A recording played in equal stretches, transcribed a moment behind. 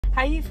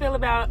How you feel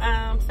about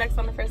sex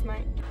on the first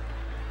night?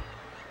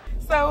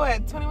 So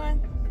what, 21?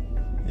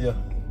 Yeah.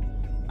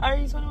 Are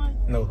you 21?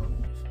 No.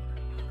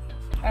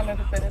 I love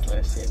to say this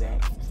little shit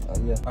back.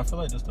 Yeah. I feel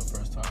like this the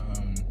first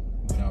time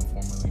we got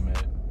formally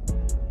met.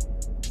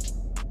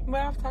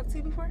 But I've talked to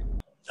you before?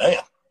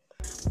 Damn.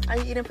 Are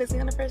you eating pussy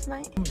on the first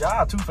night?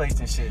 Y'all two-faced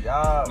and shit.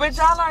 Y'all. But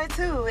y'all are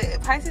too.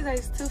 Pisces are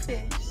two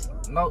fish.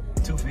 No,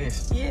 two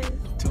fish. Yes.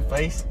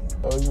 Two-faced?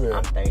 Oh, you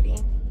I'm 30.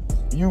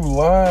 You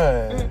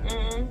lying.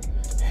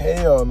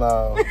 Hell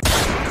no.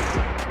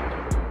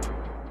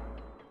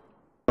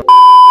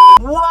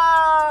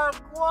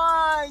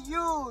 Why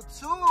you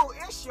too?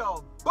 It's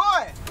your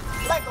boy.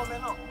 Blanko,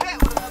 man, I'm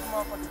back with another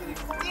motherfucking video.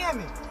 You feel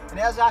me? And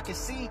as y'all can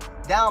see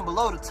down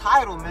below the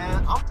title,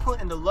 man, I'm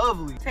putting the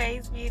lovely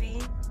Tay's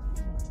Beauty.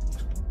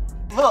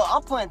 Look,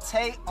 I'm putting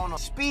Tay on a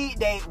speed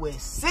date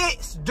with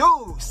 6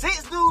 dudes.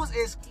 6 dudes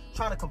is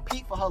trying to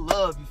compete for her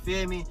love, you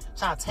feel me?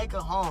 Trying to take her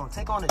home,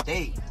 take her on a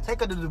date, take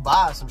her to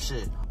Dubai or some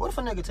shit. What if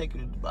a nigga take you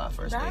to Dubai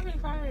first date? That'd be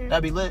fire.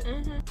 That'd be lit.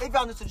 If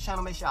y'all new to the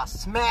channel, make sure y'all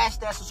smash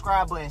that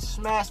subscribe button,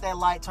 smash that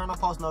like, turn on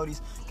post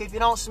notices. If you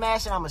don't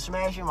smash it, I'ma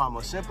smash your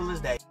mama. Simple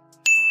as that.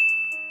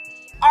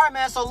 Alright,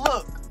 man, so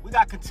look, we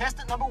got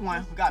contestant number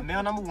 1, we got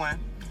male number 1.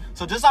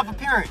 So just off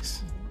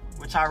appearance,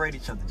 which I rate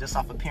each other, just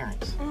off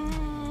appearance.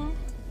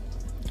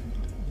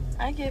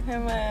 I give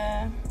him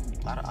a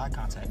lot of eye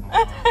contact.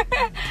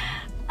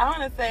 I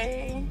want to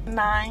say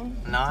 9.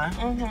 9?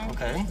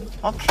 Okay.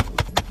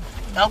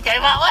 Okay,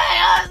 my way.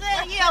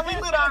 Yeah, we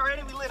lit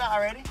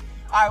already.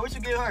 All right, what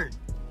you give her?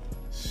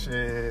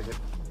 Shit.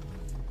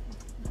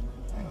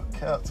 Ain't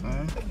counts,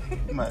 man.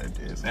 You might have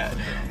did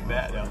something.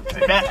 That though.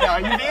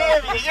 You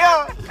did me,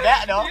 yo.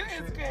 That though. You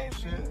is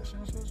crazy.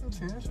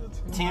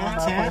 10, 9.5,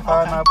 okay. 9.5, you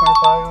know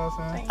what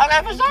I'm saying? Okay,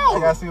 for sure. I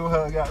gotta see what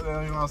her got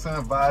there, you know what I'm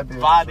saying?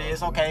 Vibe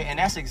is, okay, and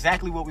that's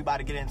exactly what we about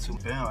to get into.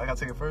 Damn, I gotta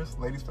take it first?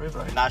 Ladies first,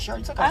 right? Not sure,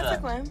 you took I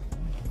took one.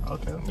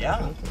 Okay. Yeah.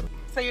 Okay.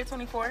 So you're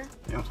 24?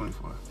 Yeah, I'm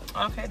 24.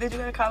 Okay, did you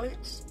go to college?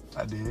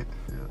 I did,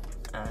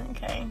 yeah.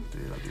 Okay.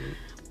 I did.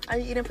 Are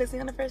you eating pussy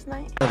on the first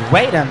night?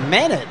 Wait a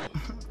minute.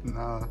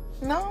 Nah.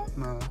 No?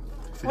 Nah.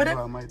 What if,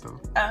 I might though.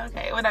 Oh,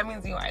 okay, well that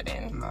means you are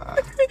then. Nah.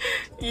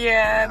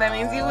 Yeah, that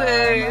means you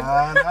would.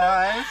 Nah,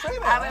 I ain't say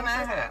that.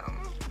 I don't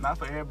know. Not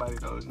for everybody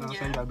though. You know what I'm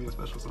saying? You gotta be a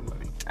special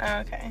somebody.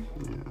 Okay.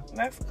 Yeah.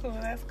 That's cool.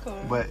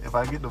 But if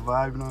I get the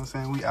vibe, you know what I'm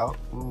saying? We out.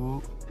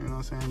 Woo, you know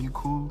what I'm saying? You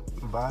cool,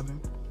 vibing.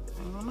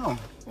 I don't know.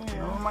 Yeah. You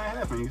know what might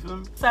happen, you feel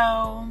me?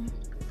 So,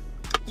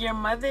 your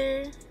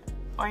mother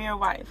or your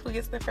wife, who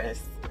gets the front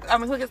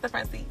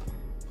seat?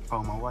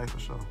 Oh, my wife for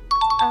sure.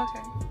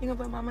 Okay. You gonna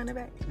put mama in the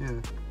back?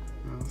 Yeah.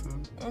 You know what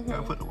I'm saying?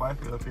 Gotta put the wife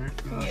up here.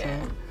 You know what I'm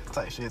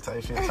saying?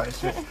 Tight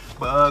shit.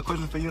 But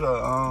question for you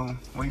though,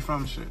 where you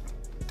from shit?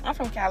 I'm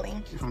from Cali.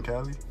 You from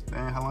Cali?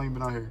 Damn, how long you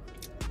been out here?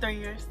 3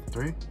 years.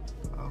 3?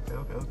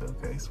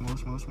 Okay.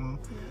 Smooth.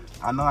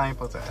 I know I ain't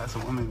supposed to ask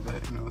a woman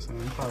that, you know what I'm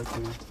saying? You probably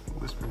can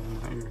whisper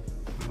in my ear. You know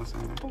what I'm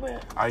saying?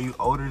 What? Are you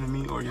older than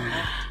me or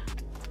younger?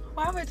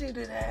 Why would you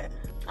do that?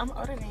 I'm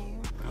older than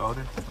you. You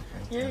older?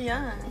 You're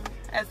young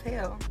as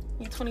hell.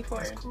 You 24.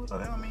 That's cool though.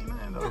 That don't mean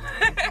nothing though.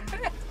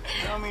 That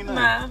don't mean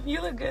nothing. Nah,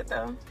 you look good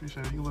though.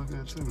 Appreciate it. You look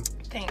good too.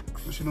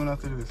 Thanks. What you doing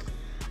after this?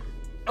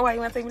 Why, you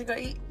want to take me to go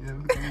eat? Yeah,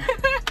 we can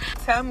eat.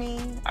 Tell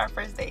me our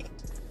first date.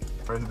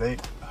 First date?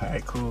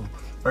 Alright, cool.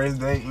 First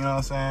date, you know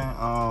what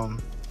I'm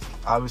saying?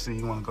 Obviously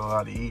you want to go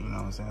out to eat, you know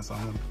what I'm saying? So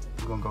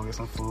we're gonna go get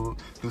some food,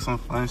 do some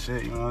fun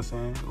shit, you know what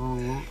I'm saying?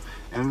 Ooh.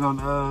 And we're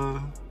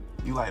gonna,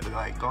 you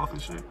like golf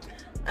and shit?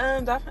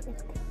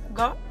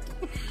 Golf?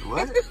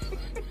 What?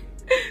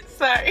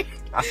 Sorry.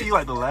 I see you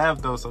like to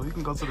laugh though, so we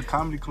can go to the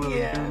comedy club.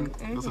 Yeah.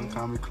 Go to the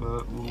comedy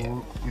club.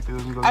 Ooh. You feel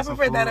me? Go I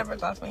prefer that over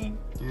golfing.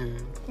 Yeah.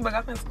 But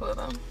golfing's cool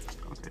though.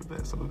 Okay,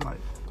 bet. So we might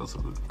go to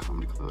the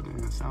comedy club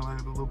and sound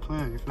like a little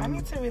plan. You feel me? I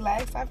need to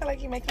relax. I feel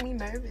like you're making me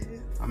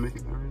nervous. I'm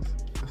making nervous.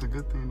 That's a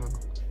good thing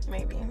though.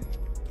 Maybe.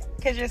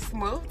 Cause you're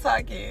smooth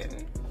talking. Man,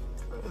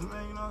 you know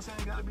what I'm saying?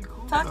 You gotta be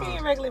cool. Talking in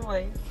your regular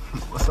voice.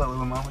 What's up,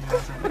 little mama? You know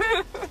what I'm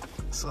saying?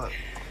 What's up?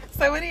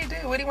 So what do you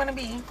do? What do you want to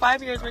be?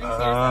 5 years, where do you see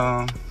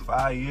yourself?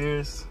 5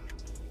 years.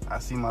 I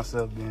see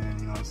myself being,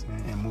 you know what I'm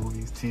saying, in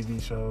movies,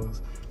 TV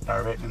shows,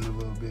 directing a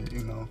little bit,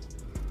 you know.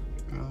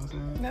 You know what I'm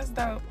saying? That's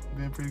dope.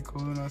 Being pretty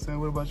cool, you know what I'm saying?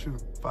 What about you?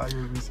 5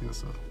 years, we see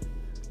yourself.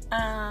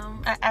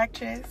 An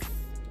actress.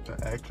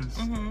 An actress?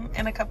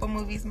 In a couple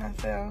movies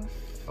myself.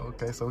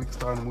 Okay, so we can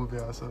start a movie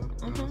ourselves.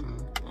 You know what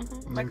I'm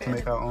saying? Maybe we can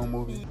make our own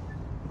movie.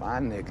 My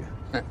nigga.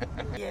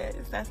 Yes,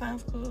 that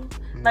sounds cool.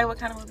 Yeah. Like what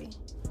kind of movie?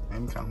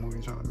 Any kind of movie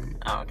you're trying to make.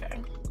 Oh,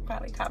 okay.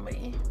 Probably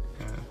comedy.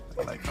 Yeah,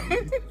 I like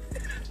comedy.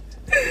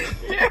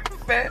 You're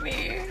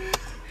funny.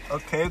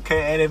 Okay.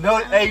 And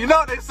hey, you know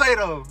what they say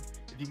though?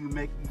 If you can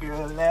make a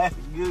girl laugh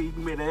good, you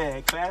can make that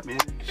ass clap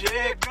and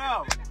shit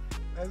go.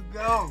 Let's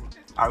go.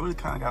 I really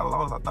kind of got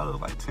lost. I thought it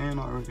was like 10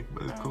 already,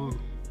 but it's cool.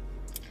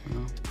 You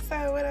know?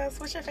 So what else?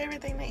 What's your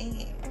favorite thing to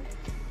eat?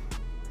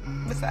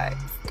 Besides?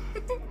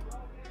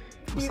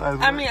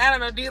 I mean, I don't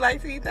know. Do you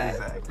like to eat that?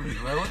 Exactly.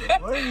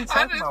 What are you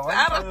talking about? Why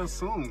are you trying to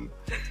assume?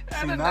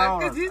 I don't know,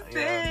 because you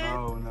said...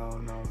 No.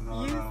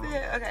 No. You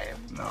said, okay.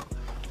 No.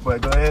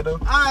 But go ahead though.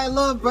 Alright,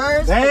 little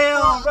birds.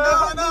 Damn, bro.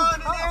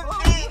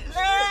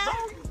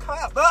 You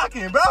caught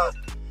blocking, bro.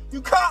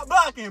 You caught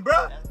blocking,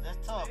 bro.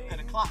 That's tough. Cause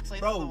the clock say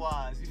Bro.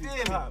 otherwise. You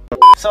feel me?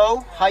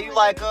 So, how you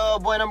like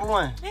boy number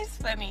one? He's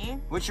funny.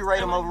 What you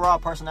rate him overall,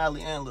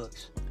 personality and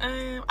looks?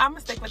 I'm gonna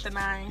stick with the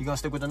 9. You gonna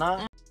stick with the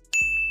 9?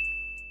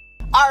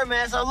 Alright,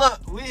 man. So look,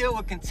 we here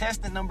with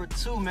contestant number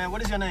 2, man.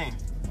 What is your name?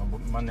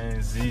 My name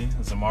is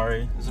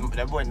Zemaree.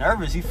 That boy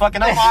nervous. He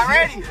fucking up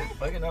already.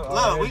 Fucking up Look,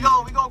 already.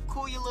 we gonna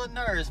cool your little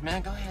nerves,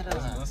 man. Go ahead,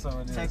 What's up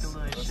with this? take a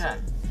little What's shot. up?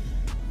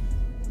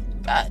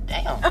 God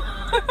damn.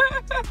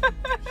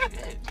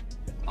 Shit.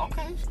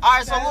 Okay. All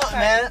right, so That's look, okay.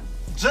 man.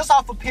 Just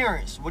off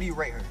appearance, what do you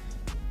rate her?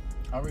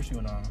 I'll rate you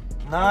a 9.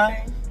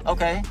 9.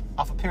 Okay.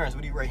 Off appearance,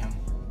 what do you rate him?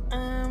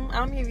 I'm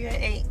gonna give you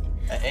an 8.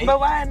 An 8. But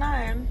why a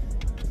 9?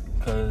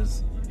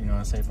 Because, you know what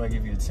I'm saying, if I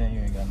give you a 10, you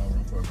ain't got no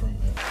room for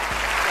improvement.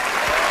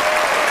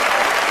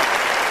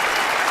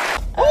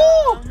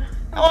 Woo!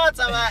 Come on,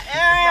 time out.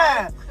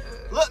 Yeah.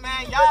 Look,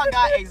 man, y'all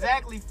got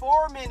exactly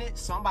 4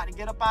 minutes, so I'm about to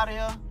get up out of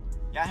here.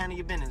 Y'all handle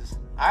your business.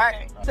 All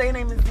right. Okay. So your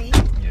name is Z?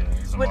 Yeah,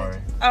 What Zemaree.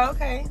 is- Oh,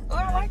 okay. Oh,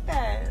 I like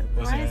that.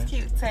 What's your Mine's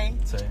name?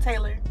 cute.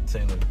 Taylor.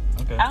 Taylor.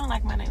 Okay. I don't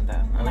like my name though.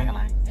 I'm not gonna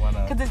lie. Why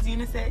not? Cause it's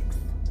unisex.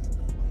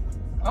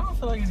 I don't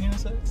feel like it's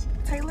unisex.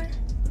 Taylor?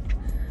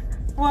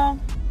 Well,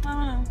 I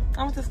don't know.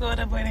 I went to school with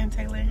a boy named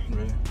Taylor.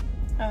 Really?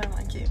 I don't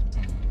like it.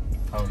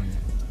 How old are you?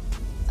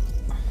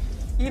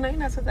 You know, you're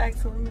not supposed to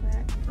ask a woman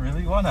that.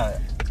 Really? Why not?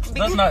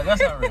 That's not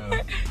real.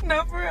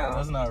 No, for real.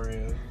 That's not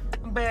real.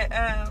 But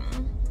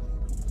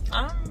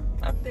I'm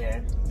up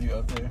there. You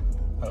up there?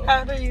 How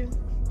old are you?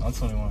 I'm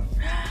 21.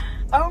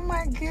 Oh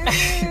my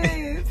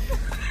goodness.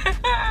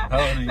 How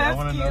old are you? I That's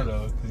want to know cute.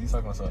 though, because you talking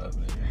about something up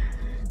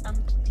there.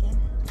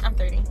 I'm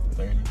 30.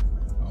 30?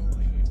 I don't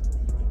believe you.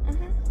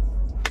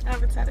 I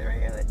have it tatted right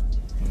here. Look.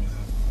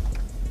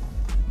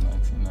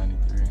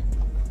 1993.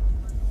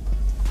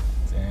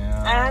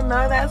 Damn. I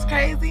know that's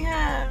crazy,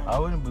 huh? I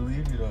wouldn't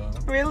believe you though.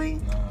 Really?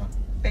 Nah.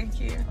 Thank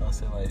you. I'll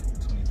say like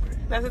 23.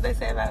 That's what they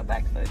say about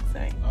black folks,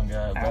 right? Oh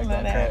God, I black love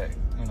don't that. crack.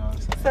 You know what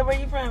I'm saying? So where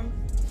you from?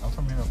 I'm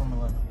from here. I'm from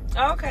Atlanta.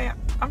 Oh, okay.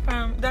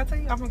 Did I tell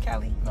you? I'm from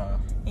Cali. Nah.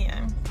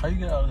 Yeah. How you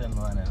get out of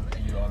Atlanta?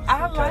 And you all in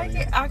I from like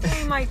Cali? it. I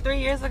came like 3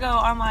 years ago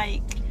on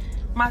like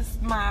my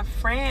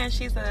friend.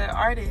 She's an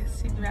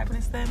artist. She's rapping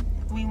and stuff.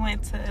 We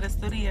went to the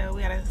studio.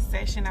 We had a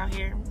session out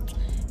here,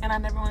 and I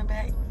never went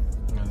back.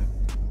 Really?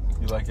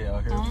 You like it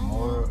out here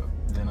more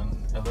than in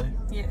LA?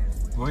 Yes.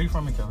 Where are you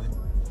from in Cali?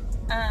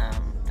 LA,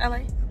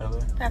 LA?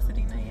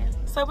 Pasadena. Yeah.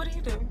 So what do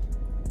you do?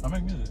 I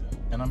make music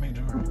and I make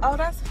jewelry. Oh,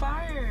 that's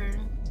fire.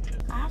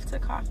 I have to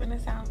cough and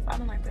it sounds. I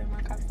don't like the way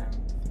my cough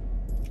sounds.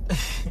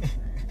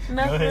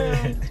 No, Go for real.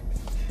 ahead.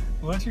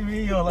 What you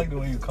mean you don't like the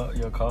way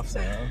your cough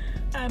sound?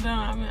 I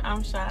don't.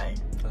 I'm shy.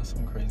 That's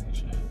some crazy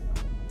shit.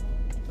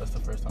 That's the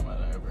first time I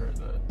ever heard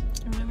that.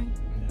 Really?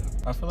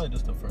 Yeah. I feel like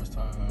this the first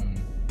time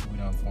we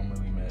done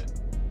formally met.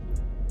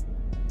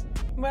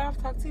 But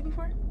I've talked to you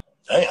before.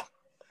 Damn.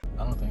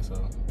 I don't think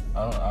so.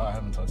 I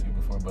haven't talked to you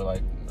before, but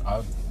like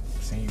I've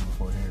seen you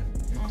before here.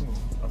 You're cool.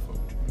 I fuck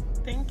with you.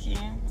 Thank you.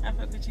 I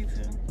fuck with you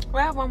too.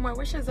 Well, I have one more.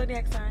 What's your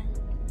zodiac sign?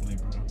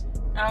 Libra.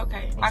 Oh,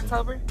 okay. What's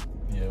October?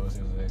 Yeah, what's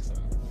your next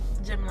time?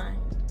 Gemini.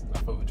 I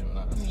fuck with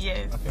Gemini.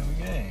 Yes. Okay,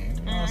 we gang.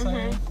 You know what I'm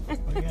saying?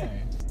 We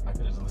gang. I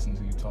could just listen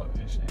to you talk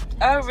this shit.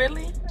 Oh,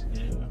 really?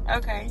 Yeah.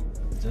 Okay.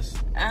 Just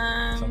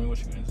tell me what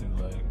you into.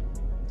 Like,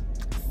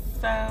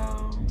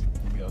 So,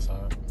 you be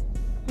outside.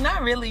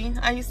 not really.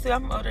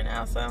 I'm older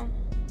now, so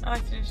I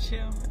like to just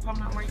chill if I'm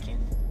not working.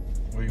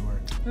 Where you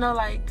work? No,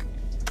 like,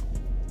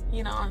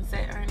 on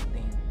set or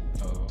anything.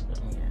 Oh,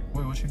 okay. Yeah.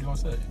 Wait, what you do on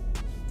set?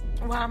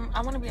 Well,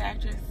 I want to be an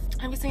actress.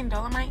 Have you seen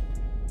Dolomite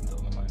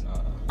Dolomite,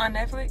 nah. on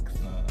Netflix?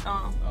 Nah.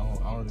 Oh.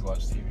 I don't really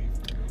watch TV.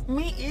 For real.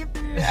 Me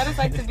either. I just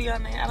like to be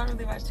on there. I don't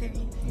really watch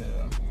TV. Yeah.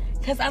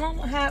 Because I don't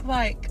have,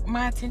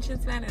 my attention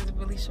span is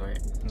really short.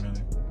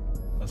 Really?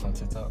 That's from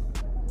TikTok?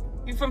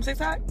 You from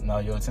TikTok? No,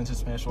 your attention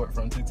span short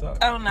from TikTok?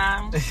 Oh,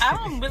 nah. I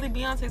don't really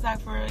be on TikTok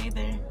for real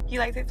either. You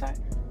like TikTok?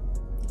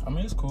 I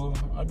mean, it's cool.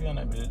 I be on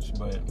that bitch,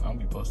 but I don't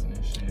be posting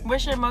this shit.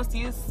 What's your most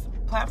used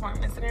platform?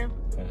 Instagram?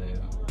 Hell yeah.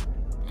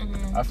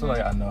 Mm-hmm. I feel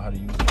like I know how to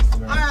use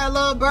Instagram. Alright,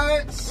 little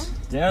birds.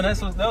 Damn, that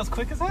was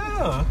quick as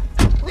hell.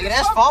 Nigga,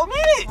 that's 4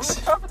 minutes.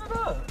 We chopping it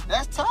up.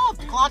 That's tough.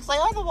 The clock say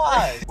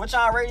otherwise. What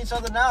y'all rate each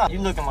other now? You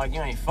looking like you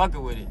ain't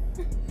fucking with it.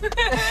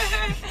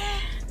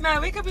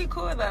 No, we could be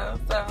cool though.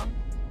 So.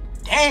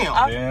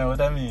 Damn. Damn, what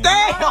that mean?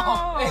 Damn.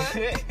 Oh.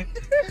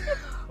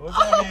 What's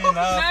that mean?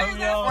 Nah, No, put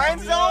me you're on. friend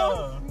put me zone?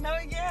 on. No,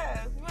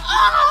 yes.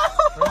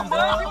 Friend No,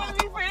 zone? you want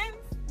to be friends?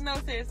 No,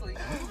 seriously.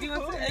 You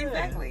want to?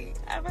 Exactly.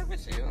 I fuck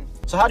with you.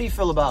 So how do you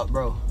feel about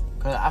bro?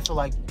 Cause I feel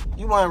like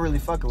you weren't really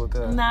fucking with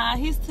cuz. Nah,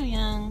 he's too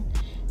young.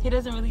 He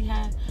doesn't really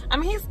have. I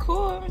mean, he's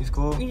cool. He's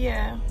cool?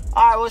 Yeah.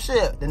 Alright, well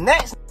shit. The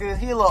next is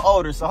he a little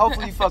older, so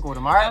hopefully you fucking with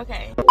him, alright?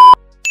 Okay.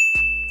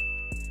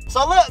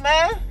 So look,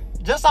 man,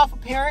 just off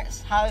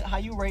appearance, how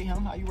you rate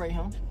him? How you rate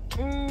him?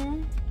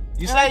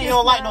 You say you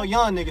don't like no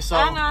young nigga, so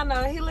I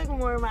know. He look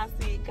more my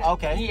seat.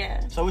 okay.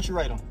 Yeah. So what you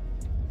rate him?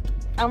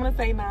 I'm gonna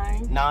say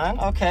 9. 9,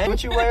 okay.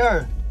 What you rate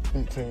her?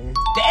 15.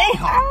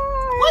 Damn!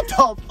 What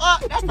the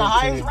fuck? That's the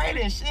highest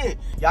rating shit.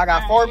 Y'all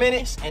got 4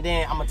 minutes, and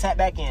then I'm gonna tap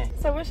back in.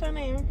 So what's your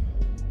name?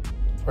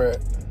 Pratt.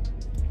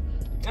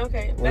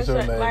 Okay. What's your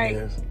name like,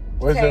 is?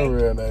 What's your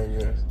real name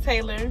is?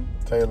 Taylor.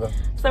 Taylor.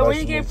 So where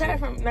you get Pratt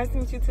from? Nice to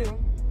meet you too.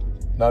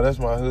 No, that's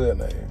my hood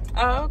name.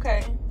 Oh,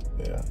 okay.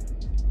 Yeah.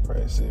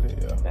 Pratt City,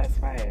 yeah. That's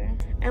fire.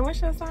 And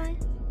what's your sign?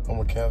 I'm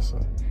a Cancer.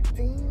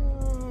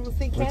 Damn.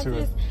 See,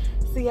 Cancers.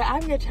 See, I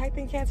be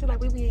attracting Cancer. Like,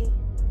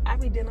 I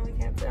be dealing with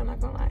Cancer. I'm not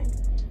gonna lie.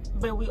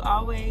 But we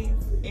always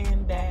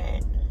in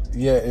bad.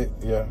 Yeah,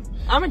 yeah.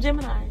 I'm a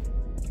Gemini.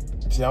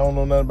 See, I don't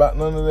know nothing about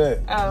none of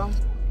that. Oh.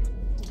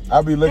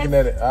 I be looking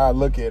at it. I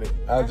look at it.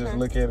 I just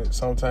look at it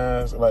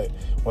sometimes. Like,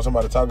 when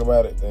somebody talk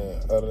about it,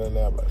 then other than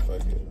that, I'm like,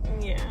 fuck it.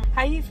 Yeah.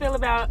 How you feel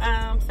about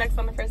sex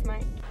on the first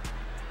night?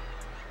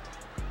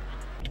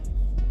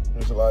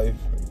 It's life.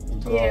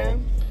 Yeah.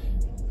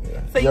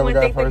 Yeah. So you ever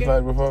got first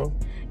night before?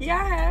 Yeah,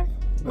 I have.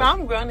 But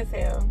I'm grown as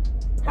hell.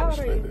 How old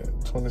are you?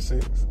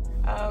 26.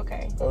 Oh,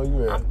 okay. Oh,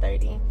 you at? I'm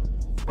 30. You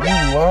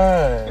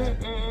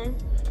lying.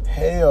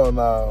 Hell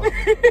no.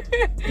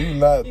 You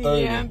not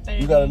 30. Yeah, I'm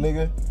 30. You got a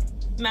nigga?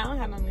 No, I don't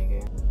have no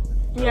nigga.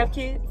 You have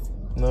kids?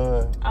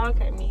 No. Oh,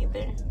 okay, me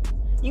either.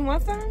 You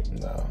want some?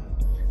 No.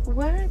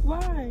 What?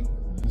 Why?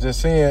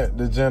 Just seeing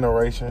the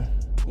generation.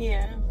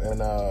 Yeah.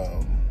 And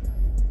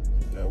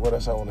what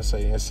else I want to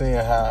say? And seeing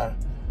how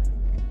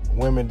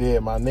women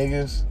did my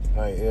niggas.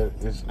 Like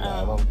it's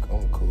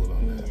I'm cool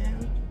on that.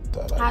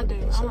 Yeah. I do.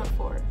 I want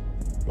 4.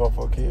 You want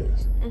 4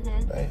 kids?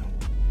 Mm-hmm. Damn.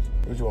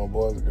 What you want,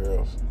 boys or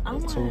girls? I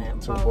want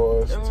two both.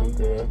 boys, 2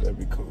 girls. That'd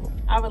be cool.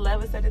 I would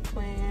love a set of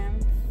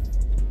twins.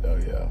 Oh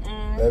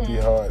yeah, that'd be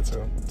hard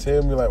too.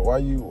 Tell me like why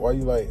you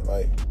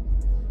like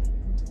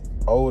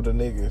older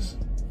niggas?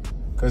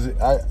 Cause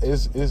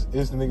it's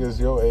niggas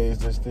your age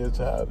that's still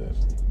childish.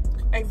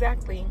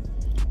 Exactly.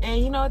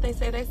 And you know what they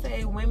say? They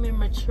say women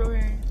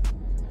mature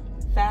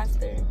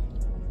faster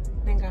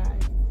than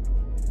guys.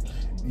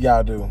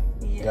 Y'all do.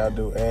 Yeah. Y'all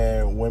do.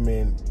 And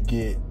women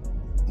get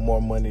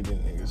more money than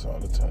niggas all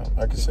the time.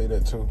 I can say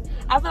that too.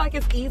 I feel like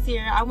it's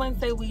easier. I wouldn't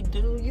say we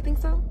do. You think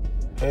so?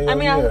 Hell I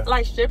mean, yeah. I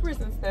like strippers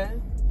and stuff.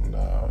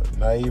 Nah,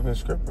 not even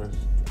strippers.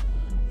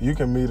 You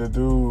can meet a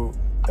dude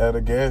at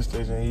a gas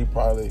station. You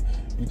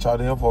talk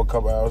to him for a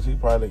couple hours. He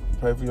probably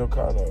pay for your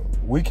car note.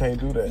 We can't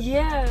do that.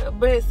 Yeah,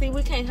 but see,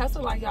 we can't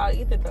hustle like y'all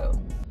either, though.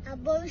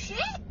 Bullshit.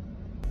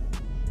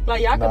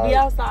 Like, y'all could be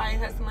outside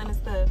hustling and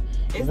stuff.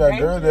 It's you got dangerous.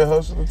 girls that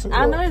hustle too.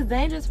 I know it's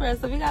dangerous for us,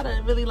 so we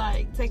gotta really,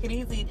 like, take it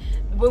easy.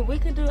 What we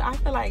could do, I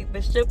feel like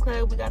the strip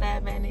club, we got an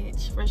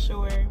advantage for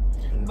sure.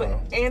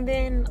 But and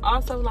then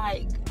also,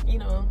 like, you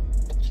know,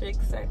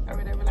 tricks or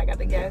whatever, like at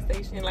the gas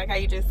station, like how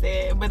you just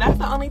said. But that's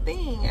the only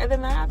thing. Other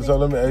than that, so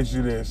let me ask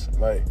you this: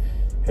 like,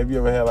 have you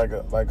ever had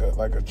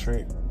like a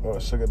trick or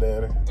a sugar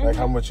daddy? Like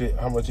how much he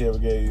ever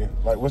gave you?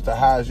 Like, what's the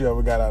highest you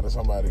ever got out of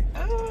somebody?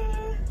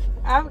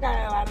 I've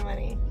got a lot of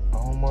money.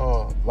 Oh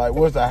man, like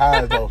what's the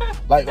highest though?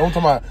 Like I'm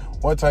talking about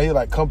one time he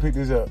like come pick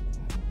this up.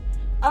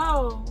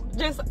 Oh,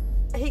 just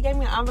he gave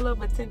me an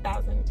envelope of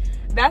 10,000.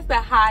 That's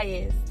the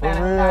highest that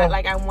For I real? got,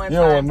 like at one You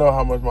time. don't want to know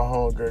how much my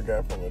homegirl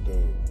got from a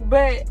dude.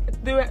 But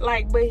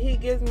but he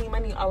gives me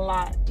money a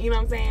lot. You know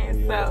what I'm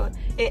saying? Yeah. So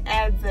it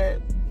adds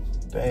up.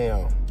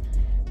 Damn.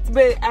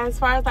 But as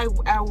far as like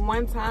at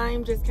one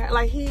time, just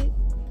like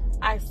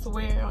I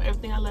swear on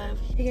everything I love,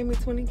 he gave me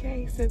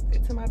 20K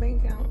sent to my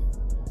bank account.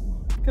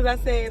 Cause I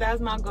said that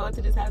was my goal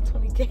to just have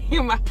 20K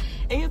in my,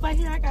 and he was like,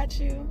 "Here, I got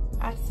you.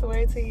 I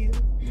swear to you."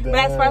 Damn. But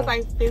as far as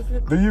like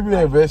physically, Do you be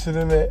invested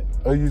in that,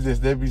 or you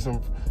just there be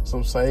some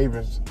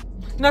savings?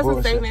 no,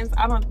 Bullshit. some savings.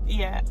 I don't.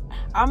 Yeah,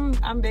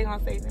 I'm big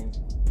on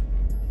savings.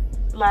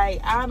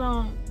 Like I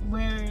don't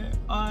wear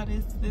all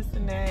this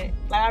and that.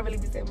 Like I really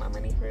be saving my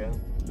money for real.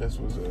 That's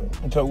what's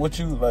up. So what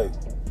you like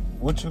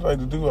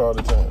to do all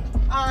the time?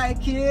 Alright,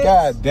 kids.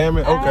 God damn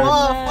it. Okay.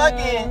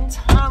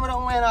 Motherfucking timer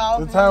done went off.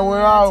 The time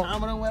went off.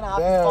 Timer done went off.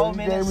 Damn, 4 you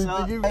minutes gave me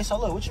up. the- Hey, so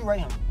look, what you rate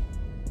him?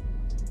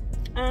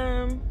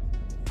 I'm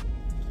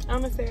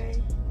gonna say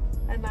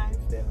a 9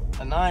 still.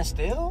 A 9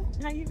 still?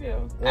 How you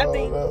feel?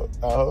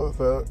 I hope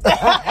so.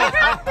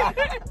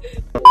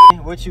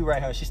 What you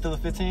rate her? She still a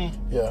 15?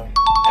 Yeah.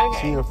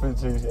 Okay. She a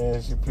 15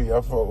 and she P.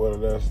 I fuck with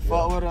her. That's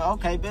Fuck with her.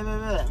 Okay, bet,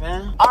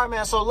 man. All right,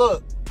 man. So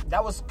look,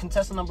 that was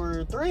contestant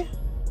number 3.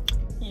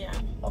 Yeah,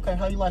 Okay,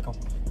 how you like him?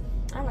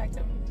 I like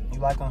him. You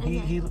like him?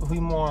 He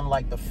more on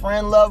like the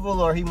friend level,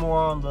 or he more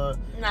on the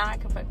Nah, I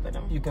can fuck with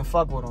him. you can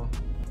fuck with him?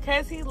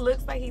 Cause he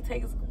looks like he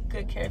takes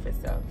good care of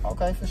himself.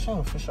 Okay, for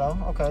sure.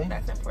 Okay,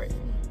 That's important.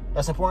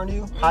 that's important to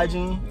you.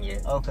 Hygiene.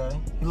 Yes. Okay.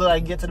 You look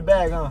like you get to the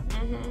bag, huh?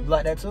 You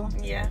like that too?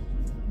 Yeah.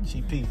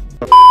 She P.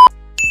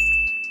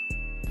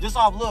 Just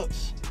off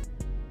looks.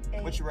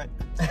 What you rate?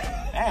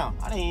 Damn,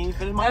 I didn't even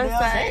finish my I'm damn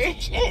sorry.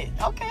 sentence. Shit.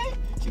 Okay.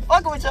 She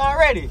fucking with you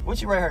already.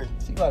 What you rate her?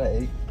 She got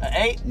an 8. An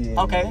 8?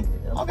 Yeah, Okay.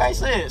 yeah. Okay,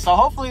 shit. So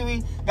hopefully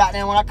we got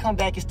them when I come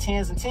back, it's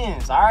 10s and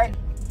 10s, alright?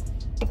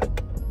 There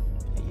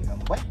you go,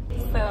 my boy.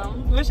 So,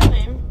 what's your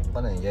name?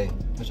 My name Yae.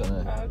 What's your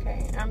name? Oh,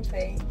 okay, I'm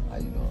Faye. How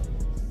you doing?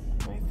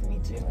 Nice to meet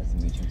meet you. Nice to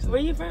meet you too.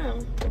 Where you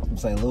from? From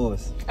St.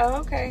 Louis. Oh,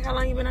 okay. How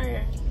long you been out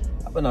here?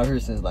 I've been out here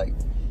since like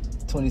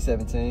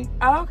 2017.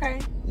 Oh, okay.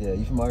 Yeah,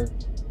 you from out here?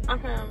 I'm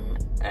from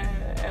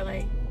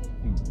LA.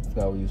 You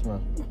forgot where you was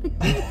from.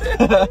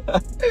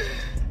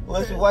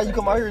 Why you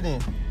come out here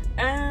then?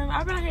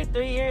 I've been out here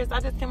 3 years. I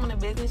just came on a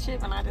business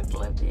trip and I just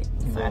loved it.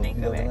 So I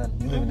didn't go back.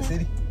 You live in the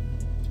city?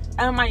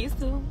 I used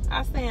to.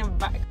 I stay in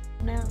back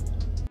now.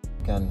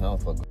 County, I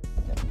don't fuck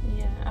with county.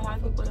 Yeah, a lot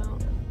of people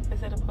don't.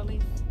 Instead of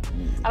police.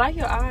 I like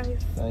your eyes.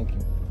 Thank you.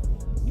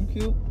 You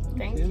cute.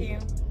 Thank you.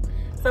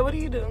 So what do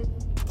you do?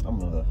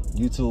 I'm a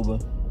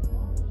YouTuber.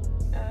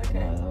 Okay.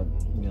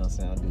 You know what I'm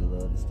saying? I do a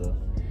lot of stuff.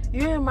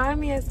 You remind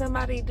me of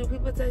somebody. Do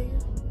people tell you?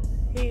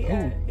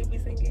 He be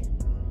singing.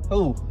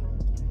 Who?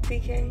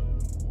 TK.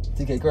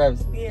 TK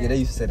Kravitz? Yeah. Yeah, they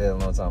used to say that a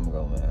long time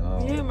ago,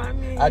 man. You remind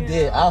me of I him.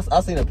 did. I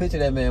seen a picture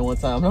of that man one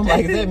time. And I'm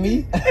like, is that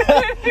me?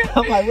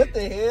 I'm like, what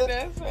the hell?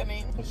 That's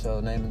funny. What's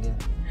your name again?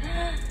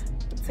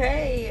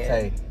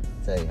 Tay.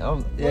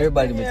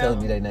 Everybody been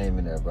telling me their name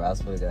in there, bro. I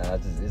swear to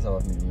God, it's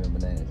hard for me to remember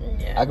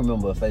names. Yeah. I can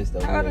remember a face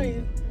though. How old are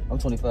you? I'm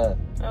 25.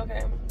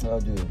 Okay. How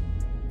old you?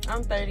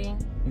 I'm 30.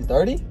 You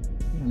 30? You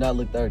do not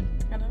look 30.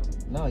 I know.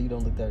 No, you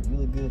don't look 30. You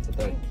look good for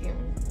 30. Thank you.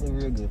 You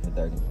look real good for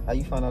 30. How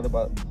you find out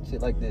about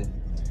shit like this?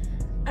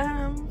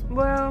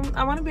 Well,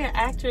 I want to be an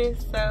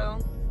actress, so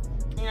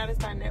to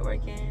start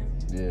networking.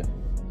 Yeah.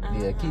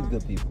 Yeah, keep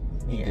good people.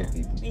 Keep good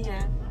people.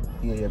 Yeah.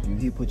 He'll help you.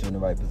 He'll put you in the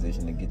right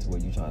position to get to where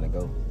you're trying to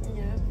go.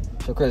 Yeah.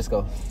 So credit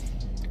score.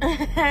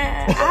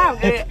 I'm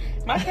good.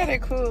 My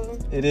credit cool.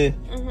 It is.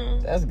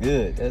 That's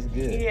good. That's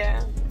good.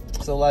 Yeah.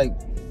 So like,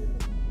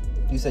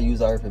 you said you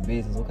was out here for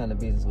business. What kind of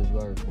business was you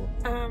out here for?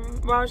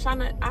 Well, I was trying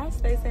to. I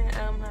stay saying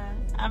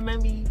I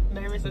made me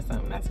nervous or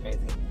something. That's crazy.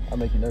 I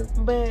make you nervous.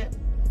 But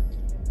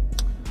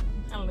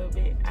a little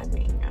bit. I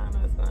think I don't know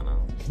what's going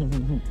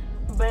on.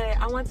 But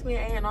I want to be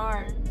an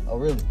A&R. Oh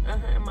really?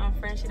 And my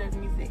friend, she does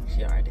music.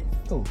 She an artist.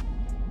 Cool.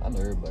 I know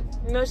everybody.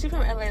 No, she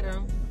from LA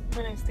though.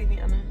 Her name's Stevie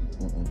Anna.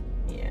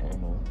 Yeah. I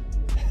don't know.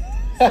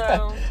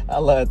 So I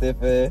like that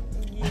fast.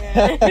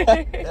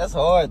 yeah. That's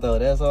hard though.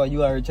 That's hard.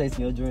 You out here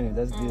chasing your dreams.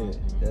 That's good.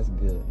 That's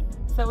good.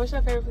 So what's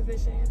your favorite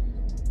position?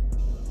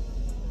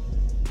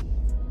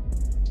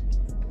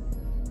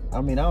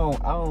 I mean, I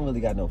don't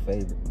really got no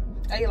favorite.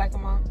 Oh, you like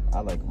them all? I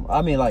like them.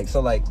 I mean, like,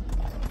 so like,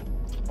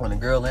 when a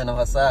girl land on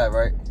her side,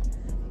 right,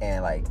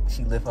 and like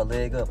she lift her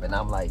leg up, and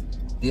I'm like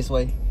this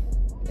way,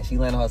 and she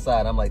land on her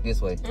side, I'm like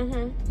this way.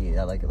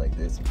 Yeah, I like it like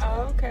this.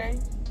 Oh, okay.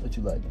 What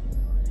you like?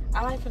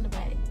 I like from the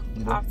back,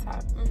 off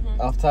top.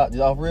 Off top,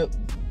 just off rip.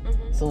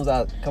 As soon as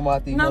I come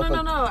out these. No.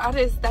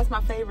 That's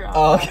my favorite.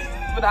 Oh, okay.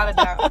 Without a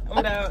doubt.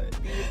 Without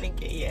you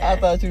thinking, yeah. I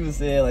thought you were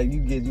saying like you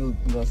know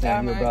what I'm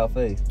saying, you about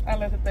face. I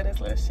love to throw this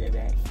little shit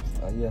back.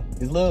 Oh yeah,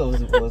 it's love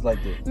or it's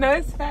like that. No,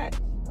 it's fat.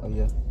 Oh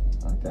yeah.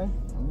 Okay.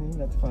 I mean, you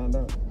got to find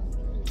out.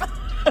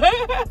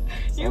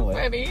 You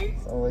funny.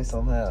 Some way,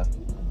 somehow.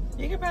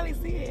 You can probably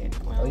see it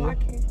when Oh, I'm yeah?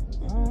 walking.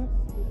 Alright.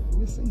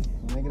 Let's see.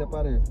 Make it up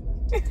out of here.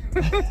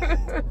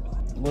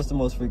 What's the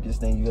most freakiest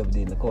thing you ever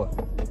did in the car?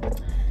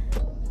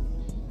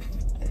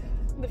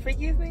 The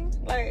freakiest thing?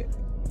 Like,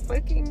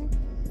 fucking.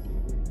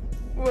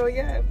 Well,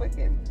 yeah,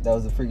 fucking. That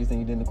was the freakiest thing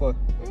you did in the car?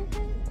 Oh,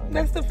 yeah.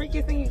 That's the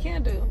freakiest thing you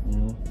can do.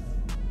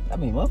 I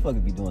mean,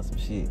 motherfuckers be doing some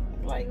shit.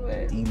 Like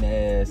what? Eating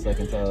ass,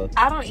 sucking toes.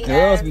 I don't eat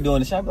Girls ass. be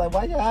doing the shit. I be like,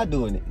 why y'all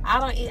doing it? I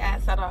don't eat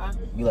ass at all.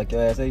 You like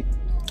your ass ate?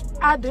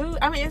 I do.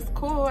 I mean, it's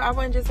cool. I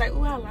wouldn't just say,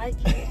 ooh, I like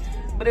it.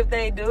 But if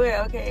they do it,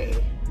 okay.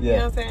 Yeah. You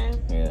know what I'm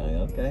saying?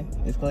 Yeah, okay.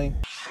 It's clean.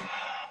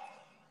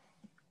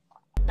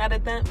 Not a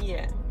thumb,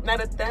 yeah.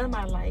 Not a thumb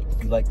I like.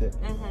 You like that?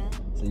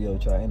 So you ever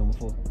try anal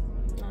before?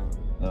 No.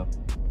 No?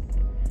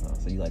 Oh,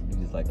 so you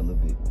just like a little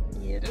bit?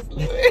 Yeah, just a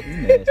little bit.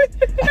 You nasty.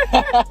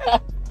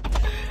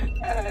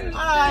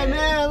 Alright,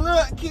 man,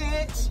 look,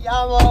 kids.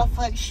 Y'all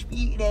motherfucking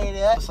speed that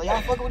up. So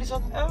y'all fucking with each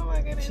other? Oh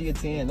my goodness. She a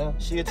 10 now.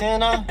 She a 10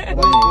 now? Yeah.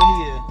 What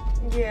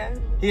he is? Yeah.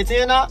 He a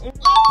 10 now?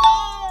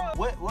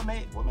 What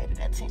made it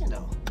that 10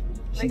 though?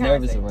 She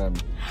nervous around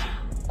me.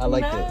 I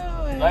like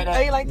that. Like that?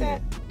 Oh, you like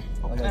that?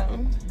 I like that.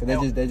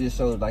 Cause that just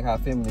shows like how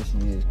feminine she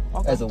is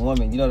as a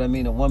woman. You know what I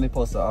mean? A woman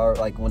supposed to,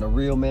 like when a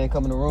real man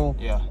come in the room,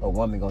 a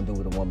woman gonna do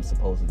what a woman's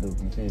supposed to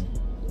do. You feel me?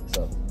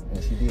 So,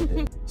 and she did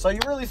that. So you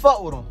really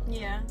fuck with him?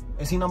 Yeah.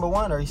 Is he number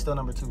 1 or he still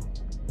number 2?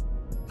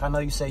 I know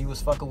you say you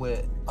was fucking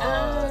with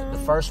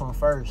the first one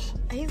first.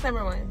 He's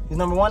number 1. He's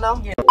number 1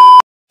 now? Yeah.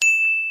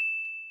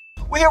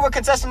 We're here with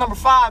contestant number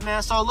 5,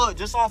 man. So look,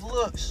 just off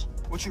looks,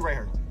 what you rate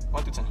her?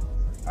 1 through 10.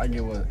 I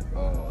give it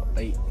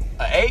 8.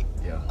 An 8?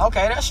 Yeah.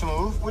 Okay, that's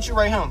smooth. What you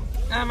rate him?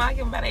 I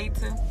give him about 8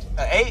 too.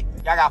 An 8?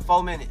 Y'all got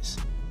 4 minutes.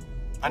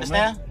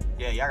 Understand?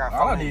 Yeah, y'all got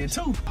 4 minutes.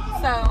 I did too.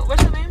 So,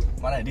 what's your name?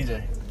 My name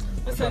DJ.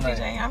 What's up,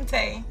 DJ? I'm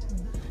Tay.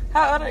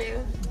 How old are you?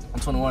 I'm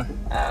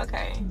 21. Oh,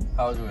 okay.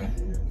 How old you?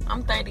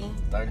 I'm 30.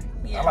 30?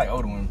 Yeah. I like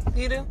older women.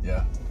 You do?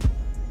 Yeah.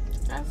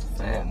 That's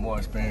what's up. More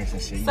experience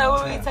and shit. You So know where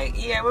what will I'm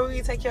saying?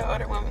 you take your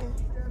older woman?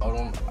 Older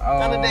women?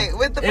 On a date?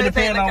 With the it first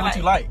date depends on looking what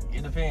you like.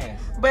 It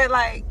depends. But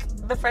like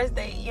the first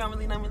date, you don't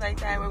really know me like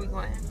that. Where we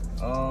going?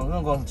 We're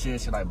gonna go some chill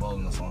shit like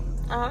bowling or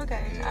something. Oh,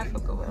 okay. I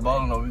fuck with LA.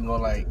 Bowling though, we can go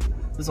like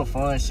do some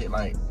fun shit.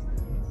 Like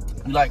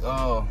you like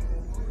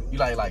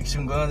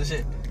shooting guns and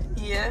shit.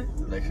 Yeah.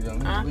 Like we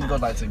can go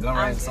like to gun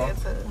range or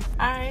something.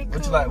 Alright,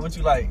 cool. What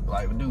you like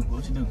do?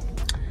 What you do?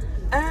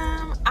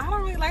 I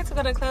don't really like to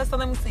go to clubs, so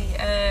let me see.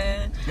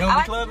 You don't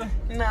be clubbing?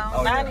 No,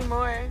 not not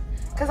anymore.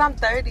 Cause I'm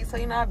 30, so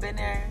you know I've been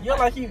there. You don't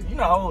like you're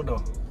not old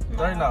though.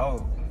 30 not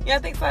old. You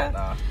don't think so?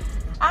 Nah.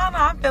 I don't know.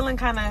 I'm feeling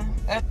kind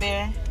of up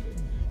there.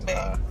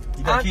 But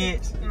you got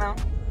kids? No.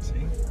 See,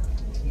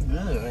 you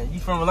good, man. You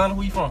from Atlanta?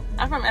 Where you from?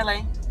 I'm from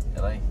LA.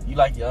 LA. You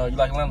like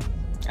Atlanta?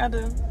 I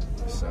do.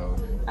 So.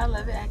 I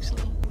love it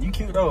actually. You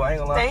cute though. I ain't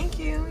gonna lie. Thank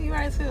you. You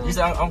are too. You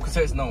said I'm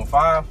contestant number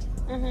 5.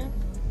 Mhm.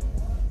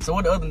 So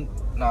what the other?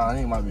 Nah, I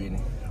ain't my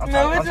business. I'm what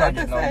trying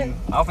you to get to know you.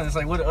 I'm finna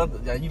say what the other?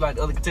 Yeah, you like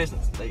the other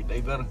contestants? They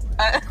better.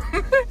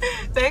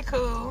 They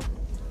cool.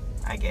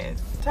 I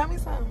guess. Tell me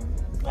something.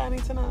 I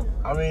need to know.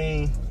 I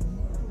mean,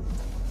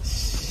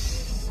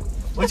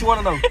 what you want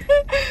to know?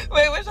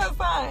 Wait, what's your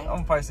sign?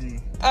 I'm a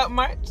Pisces.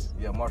 March?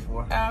 Yeah, March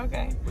 4. Oh,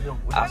 okay. What's your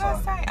That's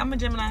sign? tight. I'm a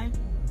Gemini.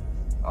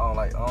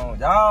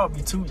 Y'all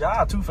be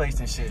y'all two-faced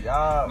and shit.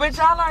 Y'all. But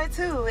y'all are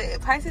too.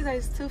 Pisces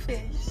are 2 fish.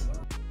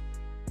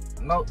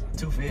 No,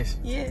 2 fish.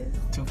 Yes.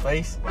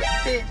 2-faced?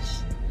 Fish.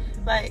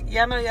 Like,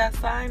 y'all know y'all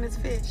sign is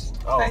fish.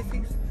 Oh.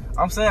 Pisces.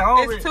 I'm saying, I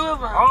don't It's 2 of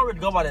them. I don't really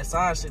go by that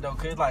sign shit though,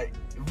 cause like,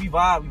 if we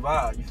vibe, we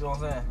vibe. You feel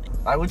what I'm saying?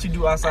 Like, what you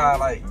do outside,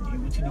 like,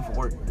 what you do for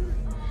work?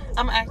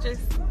 I'm an actress.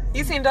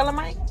 You seen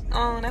Dolomite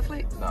on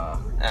Netflix? Nah.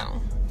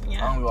 Oh,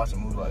 yeah. I don't be watching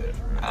movies like that.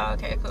 Oh,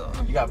 okay,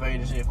 cool. You got paid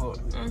and shit for it?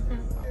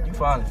 Mm-hmm. You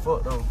fine as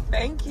fuck though.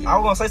 Thank you. I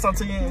was gonna say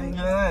something to you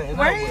and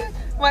Where you?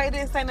 Why you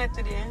didn't say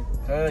nothing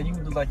then? You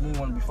look like you didn't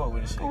want to be fucked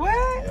with this shit.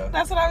 What? Yeah.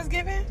 That's what I was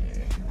giving?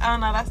 Yeah. Oh,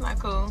 no, that's not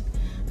cool.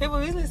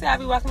 People usually say I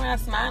be walking around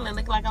smiling,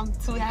 look like I'm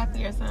too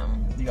happy or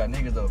something. You got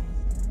niggas though.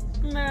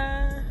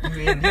 Nah.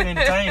 You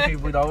entertain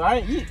people though.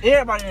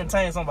 Everybody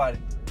entertain somebody.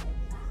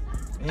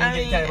 You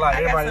can't like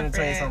everybody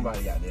entertain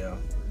somebody. Goddamn.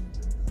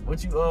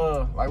 What you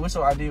what's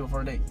your ideal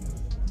for a date?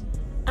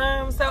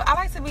 So I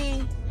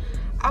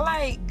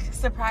like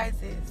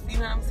surprises. You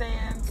know what I'm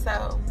saying?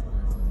 So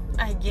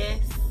I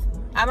guess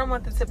I don't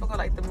want the typical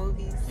like the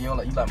movies. You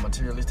like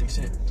materialistic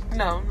shit?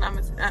 No, not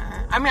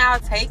I mean I'll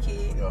take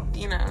it. Yeah.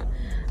 You know,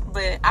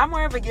 but I'm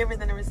more of a giver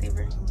than a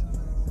receiver.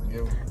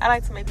 Yeah. I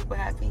like to make people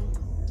happy.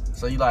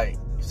 So you like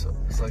so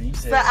you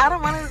said. So I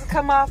don't want it to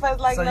come off as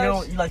like.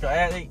 So you like your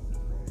ad date?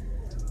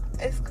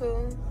 It's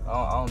cool.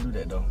 I don't do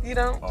that though. You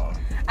don't?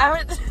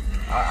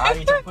 I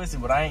eat your pussy,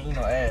 but I ain't eat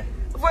no ass.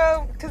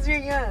 Well, cause you're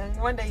young.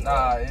 One day you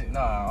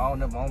Nah, I'm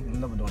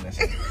never doing that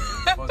shit.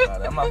 Fuck all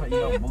that. I'm not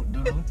gonna eat no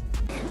doo-doo.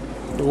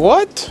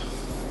 What?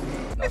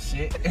 No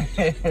shit.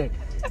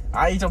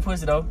 I eat your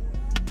pussy though.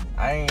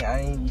 I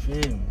ain't, you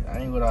feel me? I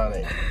ain't with all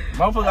that.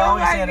 Motherfucker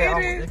always saying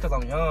that because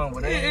I'm young,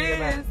 but it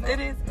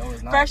is. No,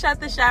 it's not. Fresh out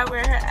the shower,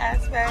 her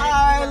ass fat.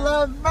 I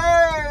love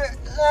bird.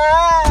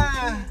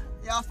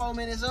 Y'all 4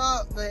 minutes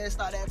up. Go ahead and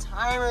start that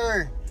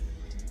timer.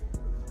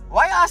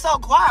 Why y'all so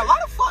quiet? Why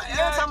the fuck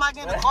every time I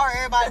get in the car,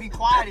 everybody be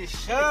quiet as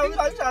shit? Yeah, we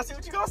like trying to see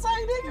what you gonna say,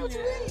 nigga. What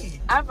you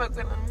mean? I fuck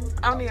with him.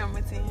 I only give him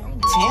a 10.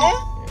 10? Yeah.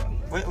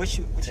 What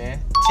you? 10.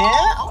 10?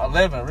 Oh.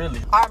 11, really.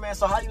 All right, man.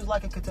 So how you was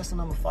like a contestant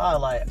number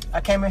 5? Like, I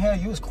came in here,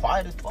 you was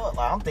quiet as fuck.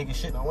 Like, I'm thinking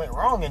shit done went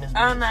wrong in this.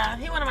 Oh nah,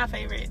 he one of my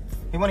favorites.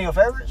 He one of your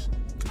favorites?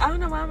 I don't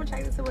know why I'm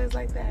attracted to boys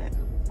like that.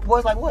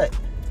 Boys like what?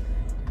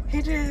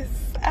 He just,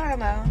 I don't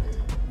know.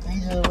 He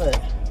just what?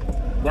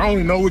 I don't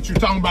even know what you're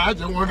talking about. I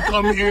just want to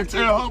come here and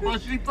tell her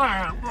what she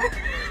fine, bro.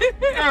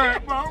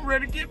 Alright, bro, I'm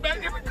ready to get back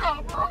in the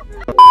car, bro.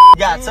 You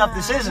got a tough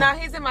decision. Nah,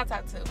 he's in my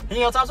top 2. He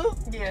in your top 2?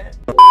 Yeah.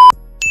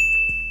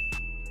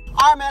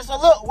 All right, man. So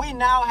look, we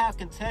now have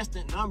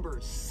contestant number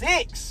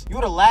 6. You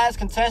the last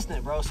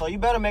contestant, bro. So you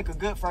better make a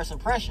good first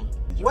impression.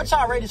 What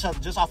y'all rate each other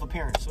just off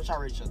appearance? What y'all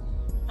rate each other?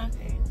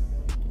 Okay.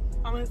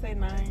 I'm gonna say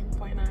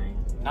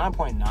 9.9.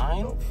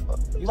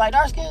 9.9? You like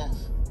dark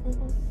skins?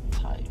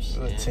 Type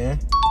shit. 10.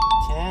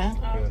 10?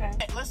 Okay.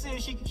 Let's see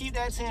if she can keep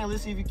that 10.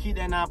 Let's see if you can keep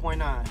that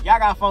 9.9. Y'all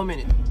got 4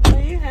 minutes. Oh,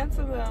 you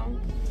handsome though.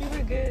 You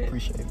look good.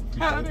 Appreciate it.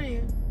 How old are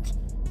you?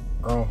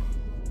 Grown.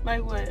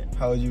 Like what?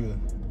 How old you?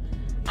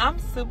 I'm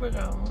super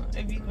grown.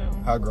 If you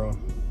grown. How grown?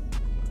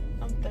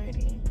 I'm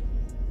 30.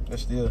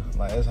 That's still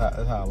like that's how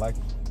I like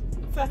it.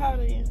 So how old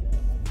are you?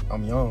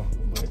 I'm young,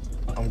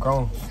 but I'm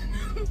grown.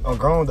 I'm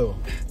grown though.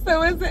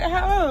 So is it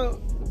how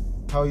old?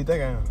 How old you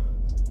think I am?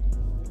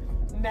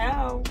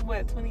 Now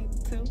what?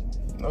 22?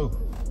 No.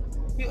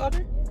 You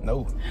older?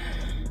 No.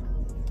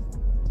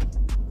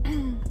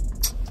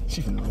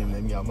 She finna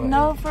eliminate me out my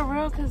No, head. for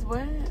real. Cause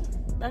what?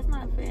 That's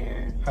not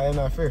fair. How that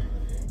not fair?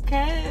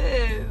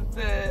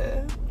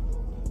 Cause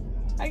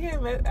I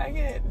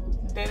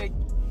can't date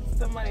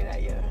somebody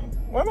that young.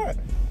 Why not?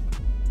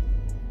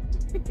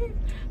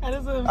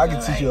 I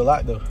can teach you a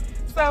lot though.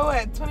 So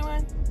what?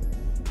 21?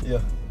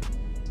 Yeah.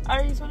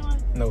 Are you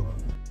 21? No.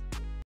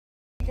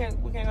 We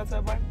can't go to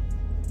a bar.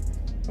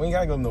 We ain't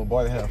gotta go to no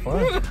bar to have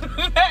fun.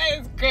 That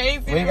is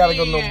crazy. We ain't gotta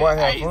go to no bar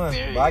to have Are you fun.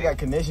 serious? But I got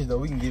connections though.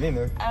 We can get in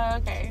there. Oh,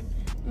 okay.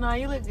 No,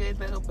 you look good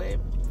though, but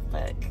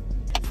fuck.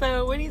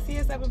 So where do you see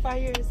yourself in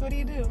 5 years? What do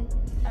you do?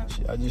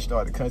 I just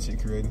started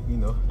content creating, you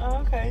know. Oh,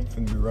 okay.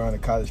 Finna be around the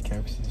college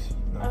campuses,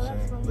 you know what I'm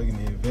saying? Fun. Looking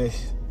to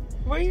invest.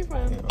 Where are you from?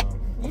 And,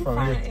 you from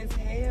fine here. as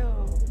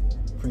hell.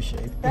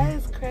 Appreciate it. That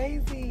is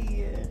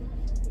crazy.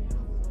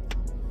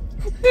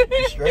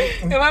 You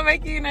straight? Am I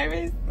making you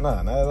nervous?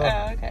 Nah, not at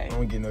all. Oh, okay. I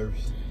don't get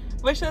nervous.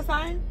 What's your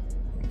sign?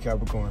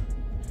 Capricorn.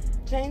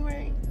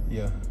 January.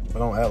 Yeah, but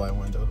don't act like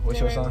one though. What's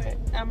your sign? What?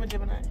 I'm a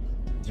Gemini.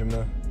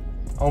 Gemini.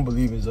 I don't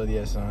believe in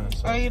zodiac signs.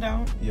 So, Oh, you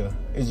don't? yeah,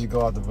 it just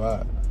go out the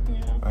vibe.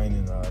 Yeah. I ain't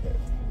into all that.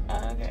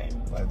 Oh, okay.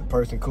 Like the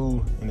person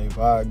cool and they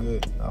vibe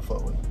good, I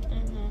fuck with them.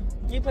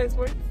 Mm-hmm. You play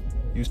sports?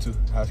 Used to,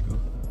 high school.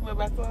 What,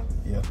 basketball?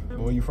 Yeah. But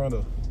where you from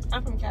though?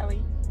 I'm from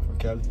Cali. From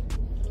Cali.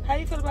 How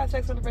do you feel about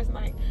sex on the first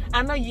night?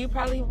 I know you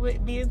probably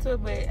would be into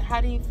it, but how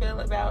do you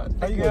feel about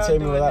the How you girl gonna tell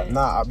me doing what it?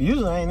 Nah,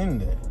 usually I ain't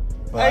into that.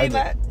 But Oh, you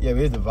not? Yeah,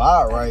 but it's the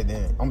vibe right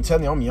then. I'm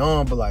telling you, I'm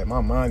young, but like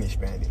my mind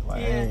expanded.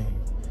 Like Yeah.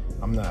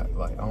 I'm not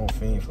like I don't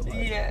fiend for like.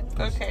 Yeah,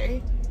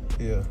 okay.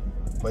 Yeah,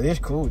 but it's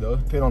cool though.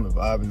 Depend on the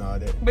vibe and all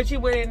that. But you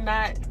wouldn't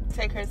not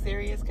take her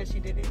serious because she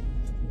did it?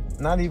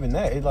 Not even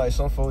that. It's like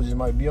some folks just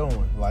might be on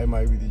one. Like it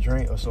might be the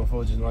drink, or some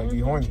folks just might be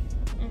horny.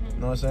 Mm-hmm.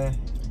 You know what I'm saying?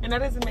 And that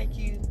doesn't make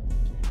you,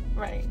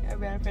 right, a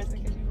bad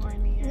person because you're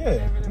horny or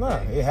Yeah, whatever. nah,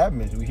 it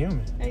happens. We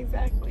human.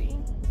 Exactly.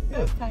 Yeah.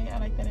 That's tight. I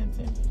like that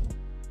answer.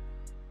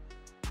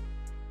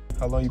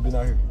 How long you been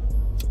out here?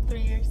 3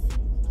 years.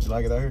 You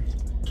like it out here?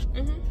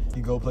 Mm-hmm.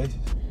 You go places?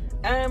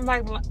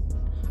 Like,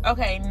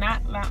 okay,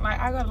 not like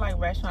I go to like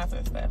restaurants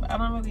and stuff. I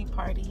don't really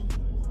party.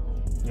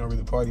 You don't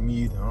really party?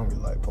 Me either. I don't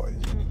really like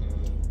parties.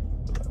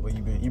 But like, where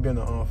you been? You been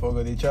to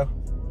Fogo de Chao?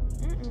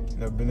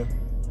 Never been there?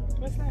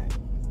 What's that?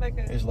 Like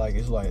a... It's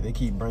like they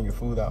keep bringing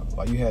food out.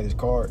 Like you had this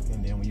card,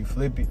 and then when you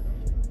flip it,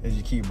 they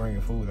just keep bringing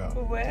food out.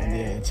 What? And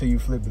then until you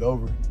flip it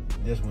over,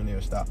 that's when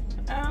they'll stop.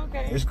 Oh,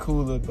 okay. It's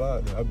cool little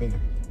vibe though. I've been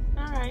there.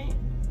 All right.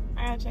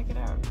 I gotta check it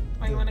out.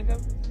 Oh, you wanna go?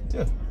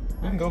 Yeah,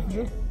 we can go for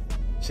sure.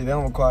 See, they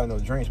don't require no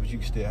drinks, but you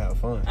can still have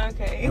fun.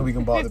 Okay. And we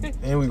can walk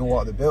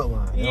the belt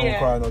line. They don't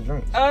require no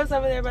drinks. Oh, it's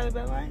over there by the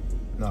belt line?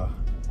 No.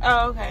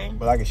 Oh, okay.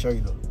 But I can show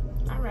you though.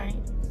 All right.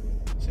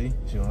 See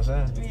what I'm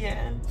saying?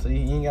 Yeah. See,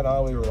 you ain't gotta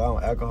always rely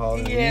on alcohol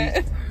and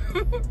Yeah.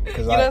 weed.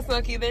 You don't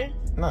smoke either?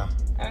 Nah.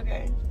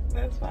 Okay.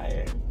 That's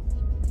fire.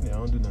 Yeah, I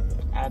don't do none of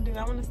that. I do.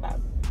 I wanna stop.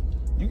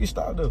 You can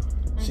stop though.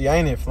 See, I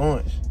ain't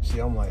influenced. See,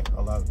 I'm like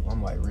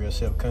real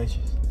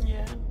self-conscious.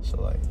 Yeah.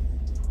 So like,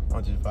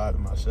 I'm just vibing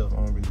myself. I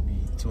don't really be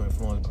too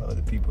influenced by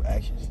other people's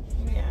actions.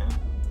 Yeah.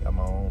 Got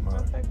my own mind.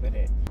 I'll fuck with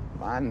it.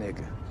 My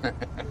nigga.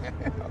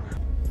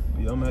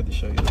 Yeah, I'm gonna have to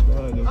show you. Go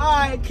ahead, though.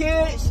 Alright,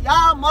 kids,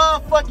 y'all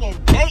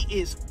motherfucking date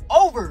is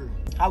over.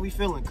 How we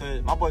feeling?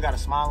 Cause my boy got a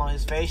smile on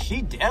his face.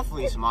 She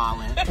definitely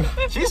smiling.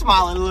 She's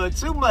smiling a little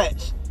too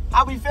much.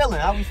 How we feeling?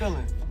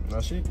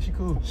 No, she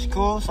cool. She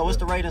cool? So what's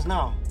the ratings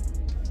now?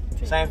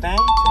 Same thing?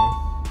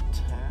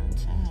 10,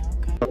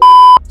 okay.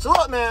 So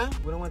look, man,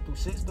 we done went through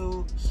 6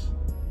 dudes.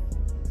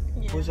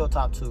 Yeah. Who's your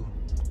top 2?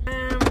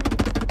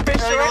 For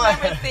sure,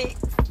 number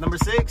 6. Number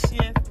 6?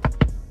 Yes.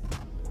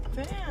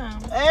 Damn.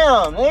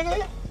 Damn,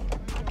 nigga.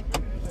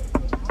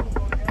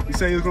 You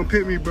say you was gonna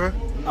pick me, bro?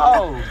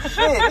 Oh, shit.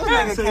 This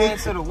nigga came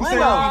to the You window. say you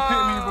was gonna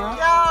pick me, bro?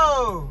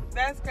 Yo.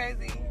 That's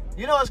crazy.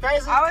 You know what's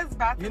crazy? I was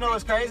about to You know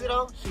what's pick crazy, you.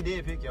 though? She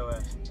did pick your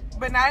ass.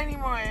 But not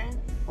anymore.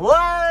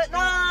 What?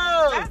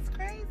 No. That's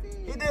crazy.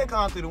 He did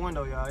come through the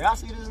window, y'all. Y'all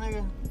see this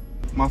nigga?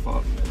 My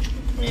fault.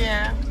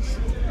 Yeah.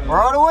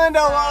 Roll the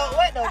window up.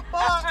 What the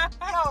fuck?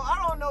 Yo,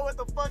 I don't know what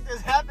the fuck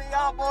just happened,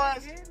 y'all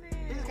boys.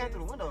 He just came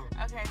through the window.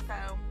 Okay,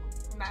 so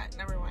not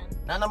number 1.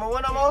 Not number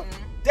 1 no more?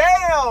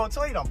 Damn,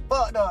 so you done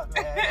fucked up,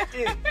 man.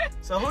 Shit.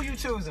 So who you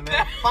choosing,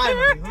 man?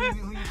 Finally, who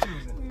you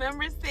choosing?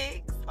 Number 6,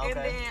 and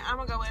then I'm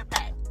gonna go with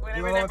Pat. Whatever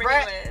You going number with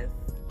Pat? he was.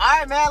 All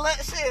right, man.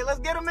 Let's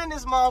get him in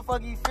this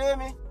motherfucker. You feel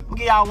me? I'm gonna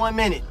give y'all 1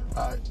 minute,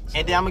 All right.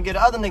 and then I'm gonna get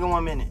the other nigga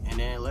 1 minute, and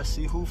then let's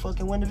see who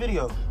fucking win the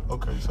video.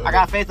 Okay, so I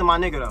got faith in my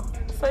nigga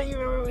though. So you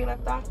remember where we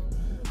left off?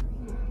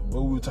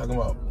 what we were talking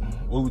about?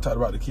 What we talked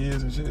about the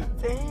kids and shit?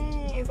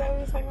 Dang, is that what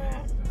we was talking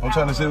about? I'm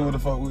trying to see what the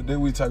fuck did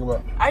we talk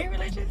about. Are you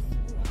religious?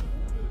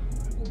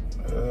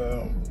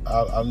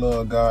 I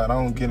love God. I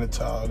don't get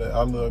into all that.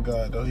 I love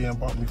God though. He ain't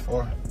brought me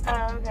far.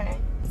 Oh, okay.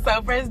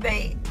 So first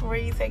date, where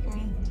you taking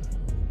me?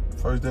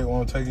 First date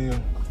want to take you.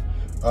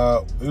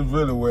 It's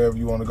really wherever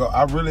you want to go.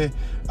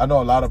 I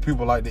know a lot of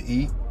people like to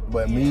eat,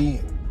 but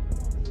me,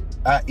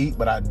 I eat,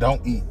 but I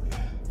don't eat.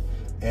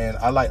 And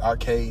I like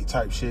arcade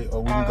type shit,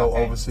 or we can go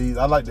overseas.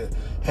 I like to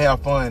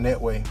have fun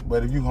that way.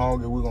 But if you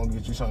hungry, we're gonna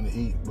get you something to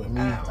eat. But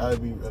me,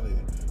 I'd be really.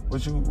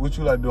 What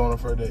you like to do on a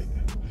first date?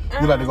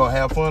 You like to go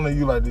have fun, or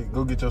you like to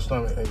go get your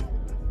stomach ate?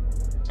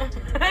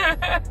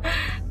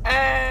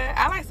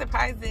 I like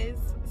surprises,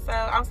 so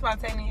I'm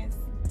spontaneous.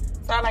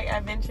 So I like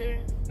adventure.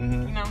 You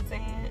know what I'm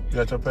saying? You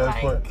got your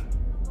passport? Like,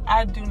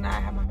 I do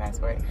not have my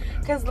passport.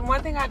 Because the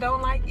one thing I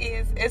don't like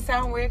is, it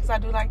sounds weird because I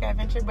do like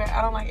adventure, but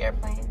I don't like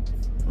airplanes.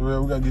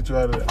 Well, we gotta get you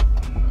out of that.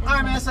 All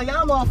right, man. So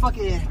y'all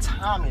motherfucking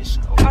time is.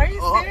 Are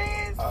you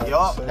serious?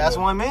 Yup, that's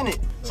 1 minute.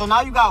 So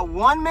now you got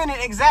 1 minute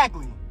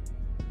exactly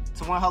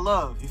to win her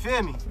love. You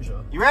feel me? For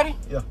sure. You ready?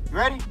 Yeah. You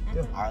ready?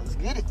 Yeah. All right, let's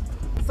get it.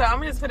 So I'm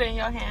gonna just put it in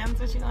your hands.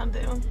 What you gonna do?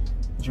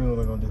 What you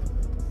want to do?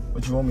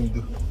 What you want me to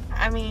do?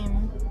 I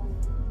mean,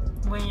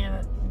 win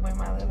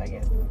my love, I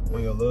guess.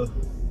 Win your love?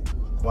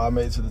 Well, I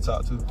made it to the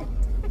top too.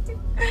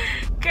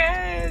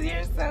 Cause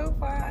you're so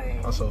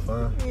fine. I'm so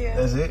fine. Yeah.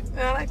 That's it?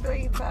 I like the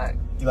way you talk.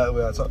 You like the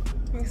way I talk?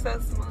 You're so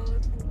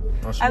smooth.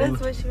 I'm smooth. I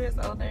just wish you was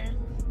older.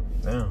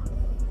 Damn.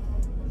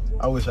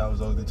 I wish I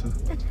was older too.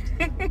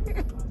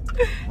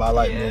 But I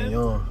like being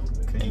young.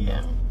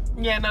 Yeah.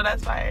 Yeah, no,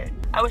 that's fire.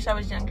 I wish I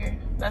was younger.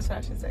 That's what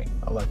I should say.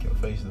 I like your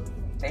face though.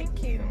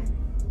 Thank you.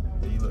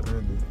 Yeah, you look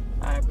real good.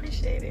 I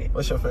appreciate it.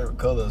 What's your favorite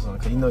color or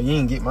something? Cause you know you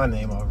ain't get my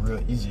name off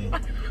real easy.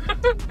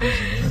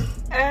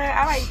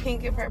 I like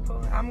pink and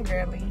purple. I'm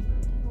girly.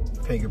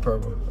 Pink and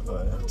purple.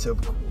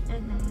 Typical.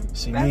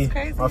 See That's me,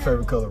 crazy, my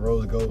favorite color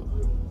rose gold.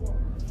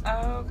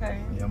 Oh,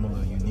 okay. Yeah, I'm a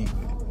little unique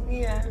with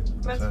it. Yeah,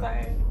 that's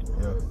fire.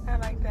 Yeah. I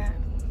like that.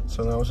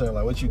 So now I'm saying,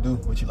 like, what you do?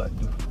 What you like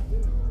to do?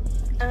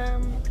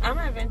 I'm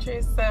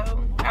adventurous,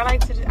 so I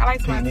like to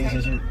niggas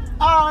and shit.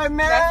 All right,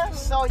 man.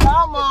 So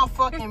y'all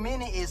motherfucking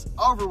minute is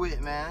over with,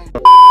 man.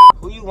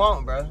 Who you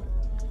want, bro?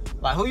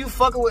 Like, who you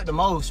fucking with the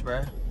most,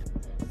 bro?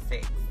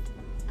 6.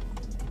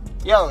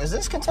 Yo, is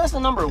this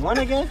contestant number 1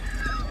 again?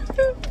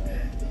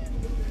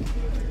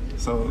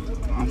 So,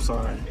 I'm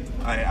sorry.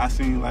 I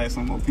seen like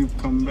some more people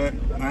coming back.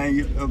 I ain't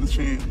get the other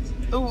chance.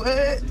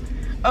 What?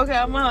 Okay,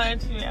 I'm gonna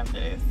let you after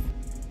this.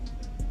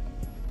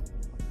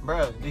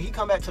 Bro, did he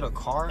come back to the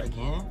car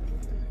again?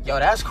 Yo,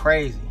 that's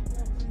crazy.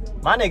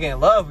 My nigga in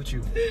love with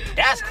you.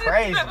 That's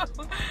crazy. No.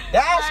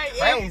 That's like,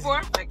 crazy. In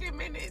 4 fucking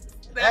minutes.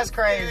 That's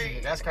crazy. Scary.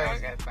 That's crazy. I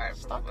don't got time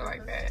for people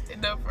like that.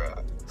 No, bro.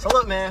 So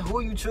look, man, who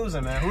are you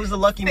choosing, man? Who's the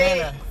lucky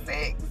man?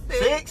 6.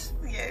 6?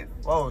 Yes.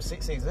 Whoa,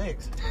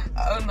 666.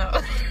 Oh no.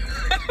 All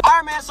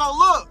right, man. So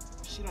look,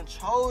 she done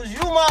chose you,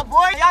 my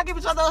boy. Y'all give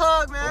each other a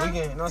hug, man. Well, we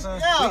can, you know what I'm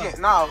saying? Yeah. We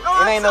can, no,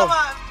 it ain't no.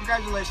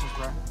 Congratulations,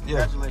 bro.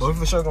 Yeah, Congratulations. but we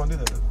for sure gonna do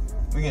that though.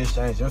 We can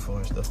exchange info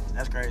and stuff.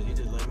 That's crazy. You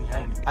just let me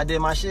hang. I did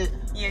my shit.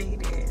 Yeah, you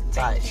did.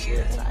 Tight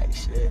shit.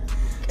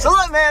 So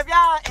look, man, if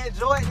y'all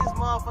enjoyed this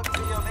motherfucking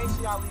video, make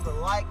sure y'all leave a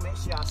like. Make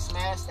sure y'all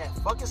smash that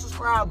fucking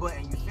subscribe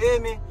button. You feel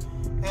me?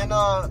 And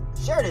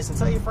share this and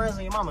tell your friends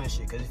and your mama and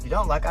shit. Cause if you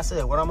don't, like I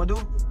said, what I'm gonna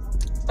do?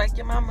 Fuck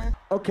your mama.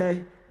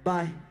 Okay,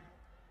 bye.